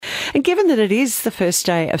And given that it is the first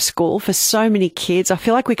day of school for so many kids, I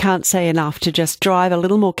feel like we can't say enough to just drive a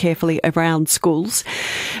little more carefully around schools,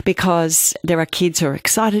 because there are kids who are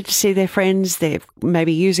excited to see their friends. They're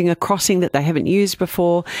maybe using a crossing that they haven't used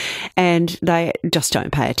before, and they just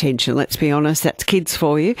don't pay attention. Let's be honest, that's kids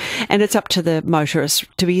for you. And it's up to the motorists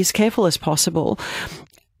to be as careful as possible.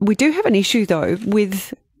 We do have an issue, though,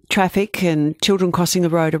 with traffic and children crossing the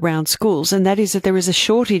road around schools, and that is that there is a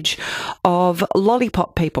shortage of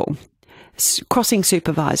lollipop people, crossing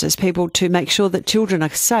supervisors, people to make sure that children are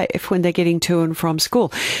safe when they're getting to and from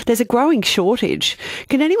school. There's a growing shortage.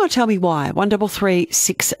 Can anyone tell me why? 133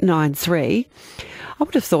 693. I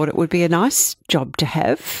would have thought it would be a nice job to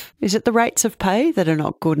have. Is it the rates of pay that are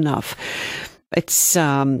not good enough? It's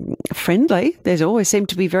friendly. They always seem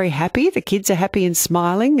to be very happy. The kids are happy and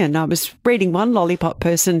smiling. And I was reading one lollipop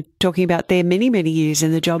person talking about their many, many years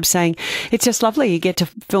in the job, saying it's just lovely. You get to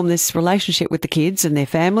film this relationship with the kids and their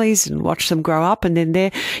families and watch them grow up, and then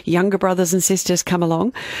their younger brothers and sisters come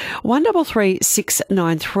along. 133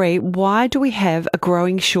 693. Why do we have a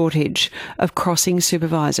growing shortage of crossing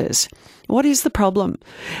supervisors? What is the problem,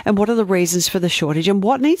 and what are the reasons for the shortage, and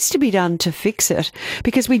what needs to be done to fix it?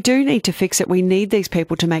 Because we do need to fix it. We need these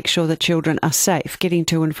people to make sure that children are safe getting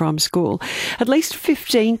to and from school. At least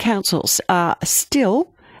 15 councils are still,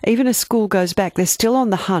 even as school goes back, they're still on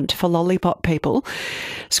the hunt for lollipop people.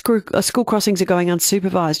 School crossings are going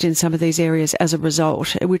unsupervised in some of these areas as a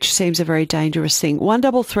result, which seems a very dangerous thing.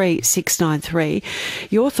 133 693.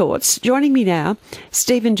 Your thoughts. Joining me now,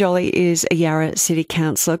 Stephen Jolly is a Yarra City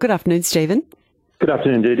Councillor. Good afternoon, Stephen. Good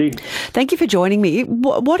afternoon, Didi. Thank you for joining me.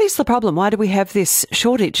 What is the problem? Why do we have this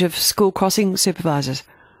shortage of school crossing supervisors?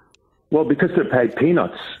 Well, because they're paid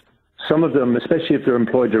peanuts. Some of them, especially if they're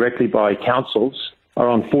employed directly by councils, are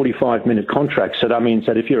on 45-minute contracts. So that means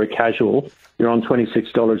that if you're a casual, you're on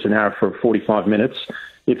 $26 an hour for 45 minutes.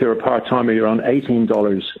 If you're a part-timer, you're on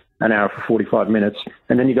 $18 an hour for 45 minutes.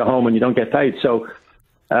 And then you go home and you don't get paid. So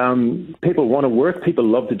people want to work. People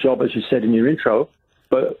love the job, as you said in your intro.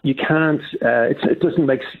 But you can't, it doesn't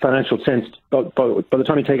make financial sense. But by the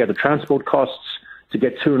time you take out the transport costs to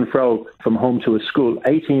get to and fro from home to a school,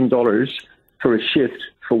 $18 for a shift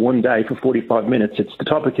for one day for 45 minutes. It's the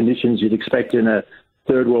type of conditions you'd expect in a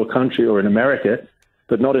third world country or in America,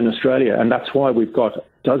 but not in Australia. And that's why we've got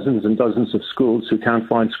dozens and dozens of schools who can't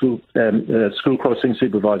find school crossing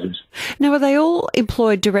supervisors. Now, are they all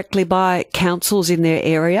employed directly by councils in their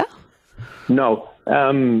area? No.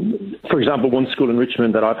 For example, one school in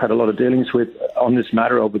Richmond that I've had a lot of dealings with on this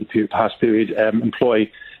matter over the past period employ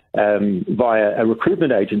via a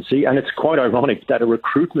recruitment agency, and it's quite ironic that a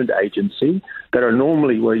recruitment agency that are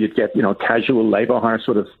normally where you'd get, casual labour hire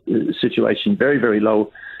sort of situation, very, very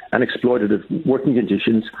low and exploitative working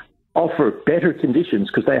conditions, offer better conditions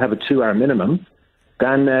because they have a 2-hour minimum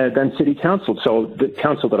than City Council. So the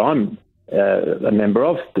council that I'm a member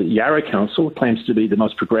of, the Yarra Council, claims to be the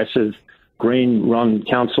most progressive Green-run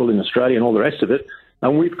council in Australia and all the rest of it,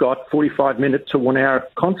 and we've got 45-minute to 1-hour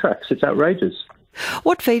contracts. It's outrageous.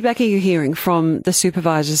 What feedback are you hearing from the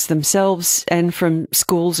supervisors themselves and from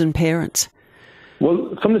schools and parents?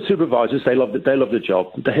 Well, from the supervisors, they love the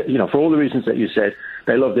job. For all the reasons that you said,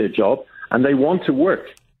 they love their job and they want to work.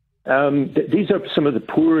 These are some of the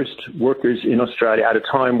poorest workers in Australia at a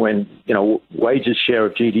time when wages share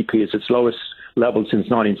of GDP is its lowest level since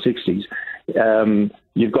 1960s.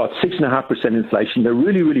 You've got 6.5% inflation. They're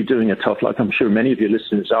really, really doing it tough, like I'm sure many of your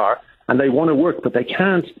listeners are, and they want to work, but they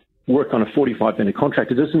can't work on a 45-minute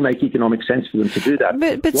contract. It doesn't make economic sense for them to do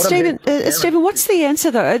that. But Stephen, what's the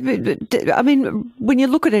answer, though? I mean, when you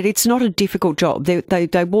look at it, it's not a difficult job.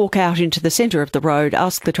 They walk out into the centre of the road,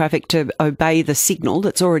 ask the traffic to obey the signal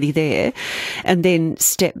that's already there, and then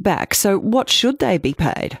step back. So what should they be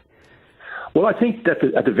paid? Well, I think that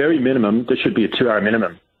at the very minimum, there should be a 2-hour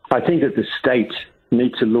minimum. I think that the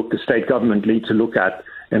state government need to look at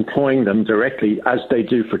employing them directly as they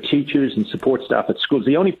do for teachers and support staff at schools.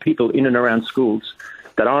 The only people in and around schools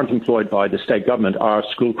that aren't employed by the state government are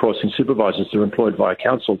school crossing supervisors. They're employed by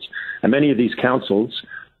councils. And many of these councils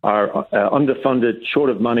are underfunded, short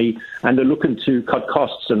of money, and they're looking to cut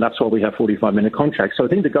costs, and that's why we have 45-minute contracts. So I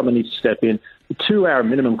think the government needs to step in. A 2-hour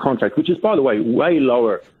minimum contract, which is, by the way, way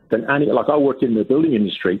lower than any, like I work in the building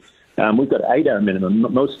industry. We've got an 8-hour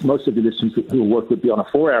minimum. Most of the listeners who work would be on a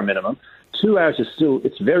 4-hour minimum. 2 hours is still,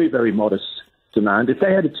 it's very, very modest demand. If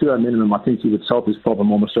they had a 2-hour minimum, I think you would solve this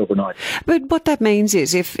problem almost overnight. But what that means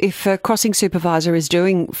is if a crossing supervisor is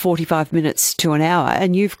doing 45 minutes to an hour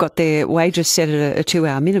and you've got their wages set at a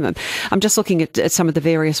 2-hour minimum, I'm just looking at some of the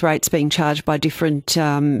various rates being charged by different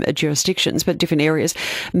jurisdictions, but different areas.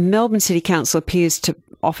 Melbourne City Council appears to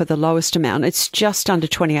offer the lowest amount. It's just under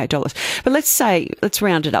 $28. But let's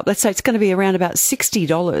round it up. Let's say it's going to be around about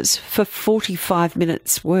 $60 for 45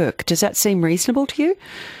 minutes work. Does that seem reasonable to you?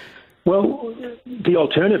 Well, the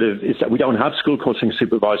alternative is that we don't have school crossing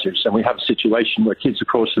supervisors, and we have a situation where kids are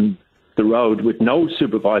crossing the road with no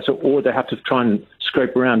supervisor, or they have to try and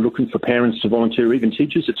scrape around looking for parents to volunteer, or even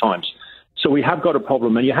teachers at times. So we have got a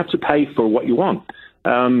problem, and you have to pay for what you want.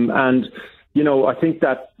 And, you know, I think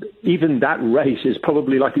that even that rate is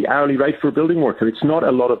probably like the hourly rate for a building worker. It's not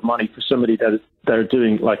a lot of money for somebody that are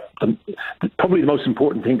doing like probably the most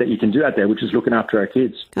important thing that you can do out there, which is looking after our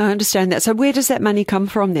kids. I understand that. So where does that money come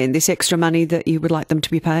from then, this extra money that you would like them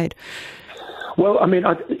to be paid? Well, I mean,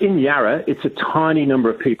 in Yarra, it's a tiny number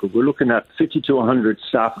of people. We're looking at 50 to 100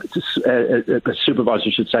 staff, a supervisor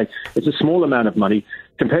should say. It's a small amount of money.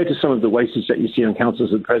 Compared to some of the wastes that you see on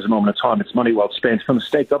councils at the present moment of time, it's money well spent. From a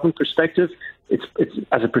state government perspective, it's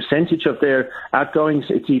as a percentage of their outgoings,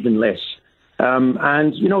 it's even less.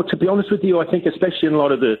 And, you know, to be honest with you, I think especially in a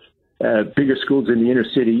lot of the bigger schools in the inner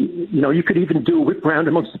city, you know, you could even do a whip round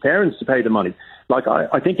amongst the parents to pay the money. Like,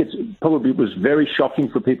 I think it was very shocking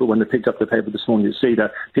for people when they picked up the paper this morning to see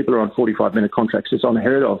that people are on 45-minute contracts. It's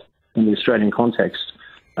unheard of in the Australian context.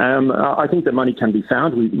 I think the money can be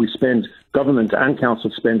found. We spend, government and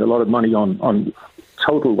council spend a lot of money on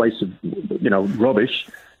total waste of, you know, rubbish.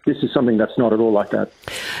 This is something that's not at all like that.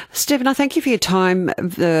 Stephen, I thank you for your time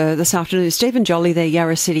this afternoon. Stephen Jolly, the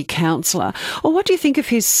Yarra City Councillor. Well, what do you think of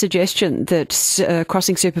his suggestion that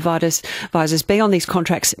crossing supervisors be on these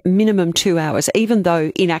contracts minimum 2 hours, even though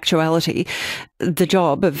in actuality the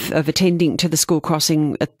job of attending to the school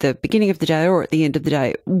crossing at the beginning of the day or at the end of the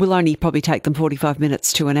day will only probably take them 45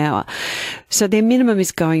 minutes to an hour. So their minimum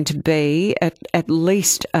is going to be at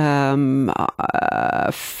least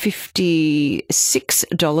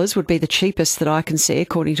 $56 would be the cheapest that I can see,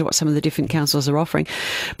 according to what some of the different councils are offering.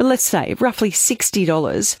 But let's say roughly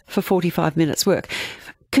 $60 for 45 minutes work.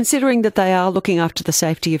 Considering that they are looking after the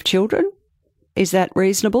safety of children, is that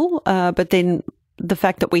reasonable? But then the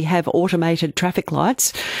fact that we have automated traffic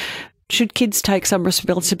lights, should kids take some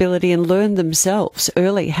responsibility and learn themselves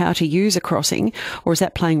early how to use a crossing, or is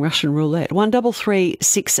that playing Russian roulette?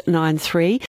 133693.